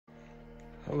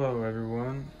Hello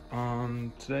everyone.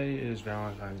 Today is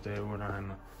Valentine's Day when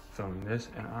I'm filming this,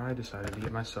 and I decided to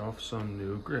get myself some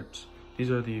new grips.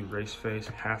 These are the Race Face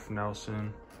Half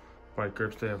Nelson bike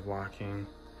grips. They have locking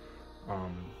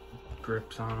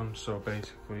grips on them, so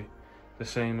basically the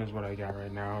same as what I got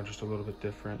right now, just a little bit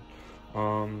different.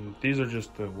 These are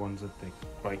just the ones that the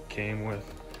bike came with.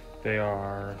 They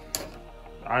are,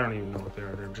 I don't even know what they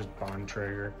are. They're just Bond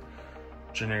Traeger,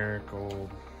 generic old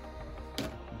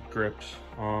grips.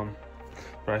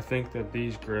 But I think that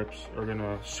these grips are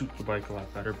gonna suit the bike a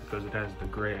lot better because it has the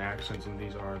gray accents and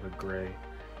these are the gray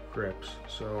grips.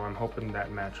 So I'm hoping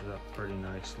that matches up pretty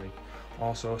nicely.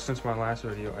 Also, since my last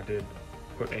video, I did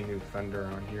put a new fender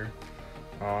on here.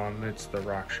 It's the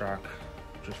RockShox,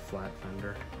 just flat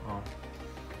fender.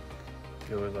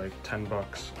 It was like 10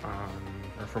 bucks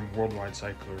or from Worldwide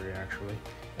Cyclery actually.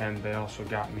 And they also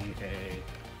got me a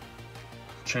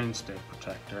chainstay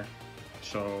protector.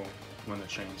 So when the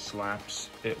chain slaps,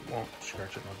 it won't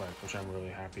scratch up my bike, which I'm really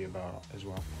happy about as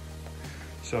well.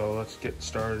 So let's get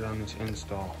started on this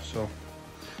install. So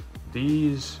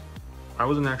these, I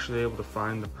wasn't actually able to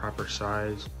find the proper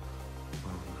size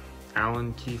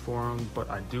Allen key for them, but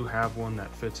I do have one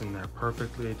that fits in there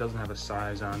perfectly. It doesn't have a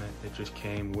size on it. It just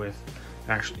came with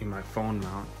actually my phone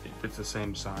mount. It's the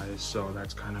same size, so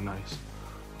that's kind of nice.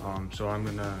 So I'm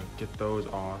gonna get those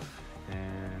off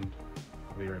and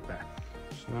I'll be right back.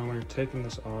 So now when you're taking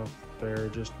this off, they're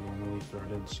just normally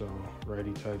threaded, so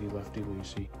righty-tighty,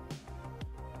 lefty-loosey.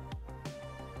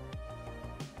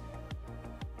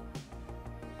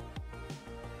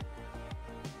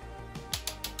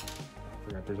 I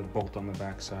forgot there's a bolt on the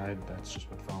back side, that's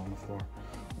just what fell on the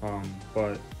floor.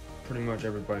 But pretty much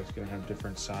every bike's gonna have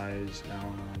different size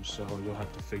Allen arms, so you'll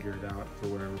have to figure it out for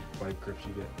whatever bike grips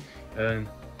you get. And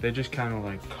they just kind of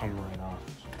like come right off.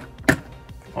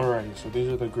 Alrighty, so these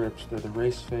are the grips. They're the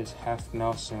Race Face Half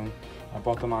Nelson. I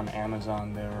bought them on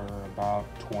Amazon. They were about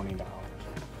 $20.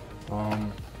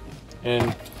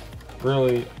 And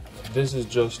really, this is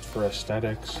just for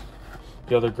aesthetics.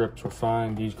 The other grips were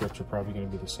fine. These grips are probably going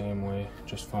to be the same way,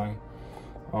 just fine.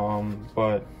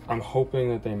 But I'm hoping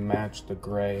that they match the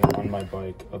gray on my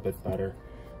bike a bit better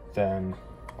than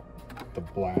the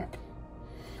black.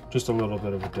 Just a little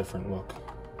bit of a different look.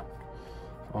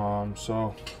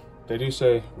 So they do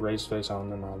say Race Face on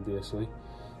them, obviously.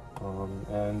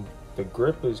 And the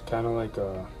grip is kind of like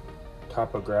a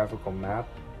topographical map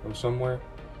of somewhere,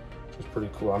 which is pretty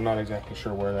cool. I'm not exactly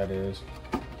sure where that is,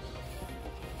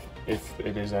 if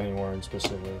it is anywhere in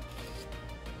specific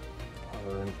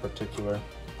or in particular.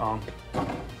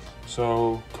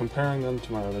 So comparing them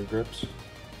to my other grips,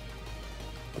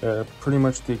 they're pretty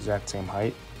much the exact same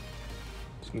height,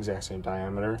 exact same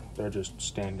diameter. They're just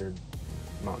standard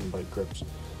mountain bike grips.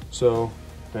 So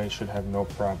they should have no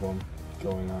problem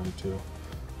going onto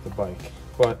the bike.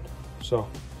 But so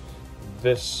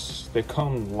they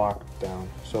come locked down.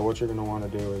 So what you're gonna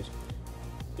want to do is,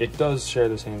 it does share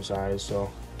the same size so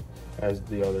as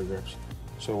the other grips.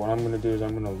 So what I'm gonna do is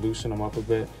I'm gonna loosen them up a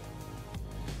bit,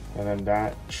 and then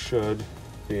that should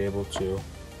be able to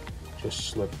just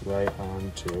slip right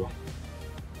onto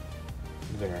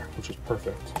there, which is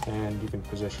perfect. And you can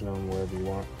position them wherever you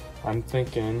want. I'm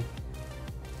thinking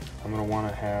I'm gonna want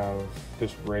to have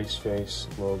this Race Face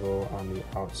logo on the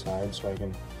outside, so I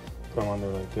can put them on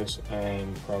there like this,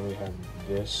 and probably have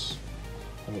this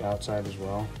on the outside as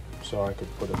well. So I could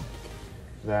put it like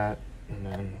that, and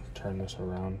then turn this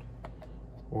around.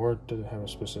 Or does it have a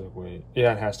specific way?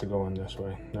 Yeah, it has to go in this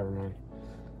way. Never mind.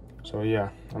 So yeah,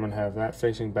 I'm gonna have that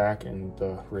facing back and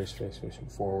the Race Face facing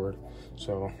forward.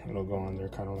 So it'll go on there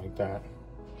kind of like that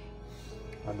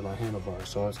onto my handlebars.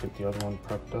 So let's get the other one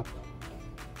prepped up.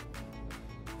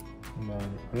 And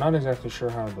then I'm not exactly sure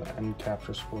how the end caps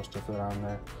are supposed to fit on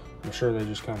there. I'm sure they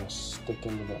just kind of stick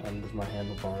into the end of my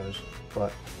handlebars,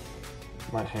 but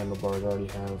my handlebars already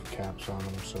have caps on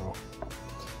them, so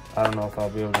I don't know if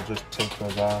I'll be able to just take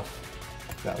those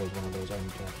off. That was one of those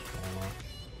end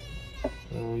caps.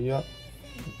 So yep,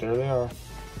 there they are.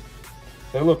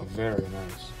 They look very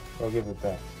nice. I'll give it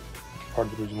that. Part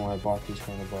of the reason why I bought these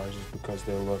handlebars is because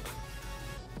they look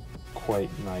quite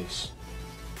nice.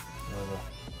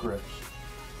 Grips.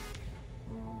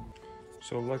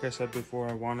 So like I said before,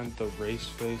 I wanted the Race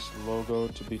Face logo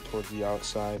to be towards the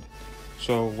outside.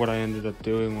 So what I ended up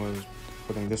doing was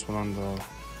putting this one on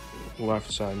the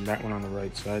left side and that one on the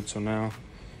right side. So now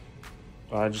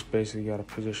I just basically got to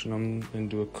position them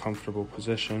into a comfortable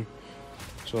position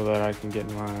so that I can get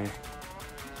my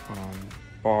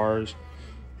bars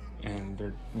and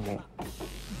they won't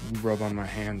rub on my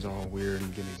hands all weird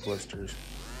and give me blisters.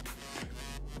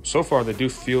 so far they do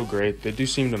feel great. They do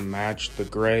seem to match the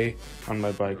gray on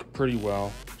my bike pretty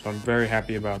well, so I'm very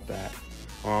happy about that.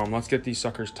 Let's get these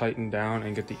suckers tightened down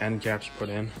and get the end caps put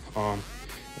in,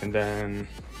 and then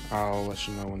I'll let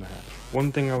you know when that happens.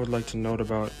 One thing I would like to note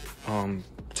about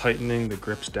tightening the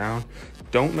grips down,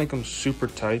 don't make them super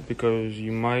tight because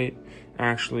you might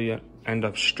actually end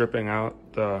up stripping out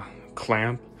the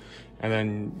clamp, and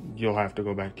then you'll have to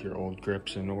go back to your old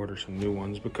grips and order some new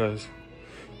ones because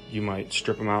you might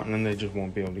strip them out and then they just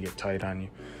won't be able to get tight on you.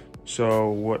 So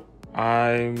what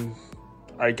I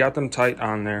got them tight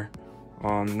on there.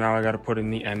 Now I got to put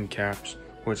in the end caps,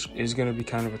 which is going to be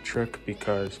kind of a trick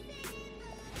because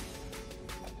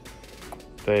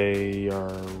they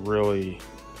are really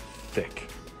thick.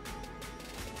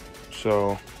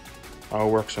 So I'll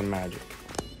work some magic.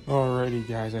 Alrighty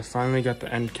guys, I finally got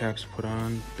the end caps put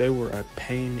on. They were a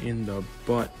pain in the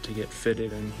butt to get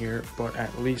fitted in here, but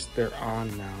at least they're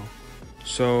on now.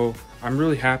 So I'm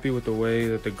really happy with the way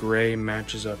that the gray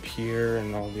matches up here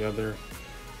and all the other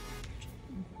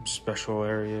special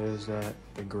areas that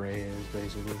the gray is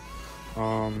basically.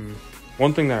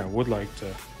 One thing that I would like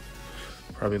to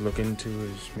probably look into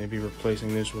is maybe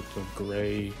replacing this with the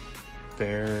gray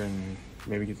there and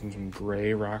maybe getting some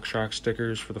gray RockShox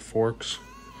stickers for the forks.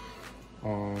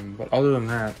 But other than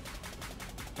that,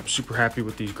 I'm super happy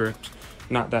with these grips.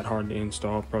 Not that hard to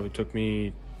install. Probably took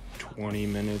me 20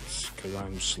 minutes because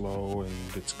I'm slow and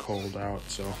it's cold out.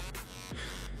 So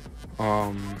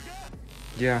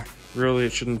yeah, really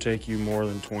it shouldn't take you more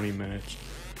than 20 minutes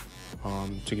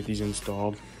to get these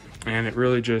installed, and it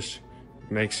really just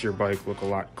makes your bike look a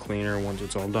lot cleaner once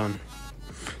it's all done.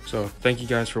 So thank you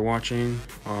guys for watching.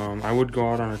 I would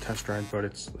go out on a test ride, but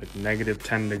it's like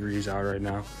 -10 degrees out right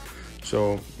now,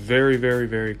 so very, very,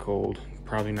 very cold.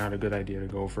 Probably not a good idea to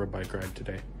go for a bike ride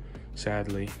today,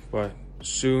 sadly, but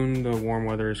soon the warm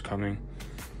weather is coming.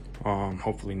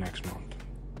 Hopefully next month.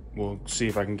 We'll see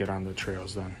if I can get on the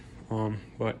trails then.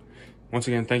 But once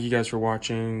again, thank you guys for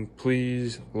watching.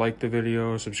 Please like the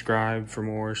video, subscribe for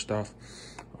more stuff.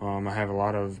 I have a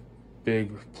lot of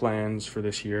big plans for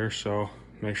this year, so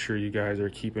make sure you guys are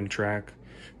keeping track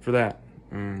for that.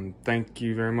 Thank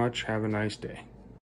you very much. Have a nice day.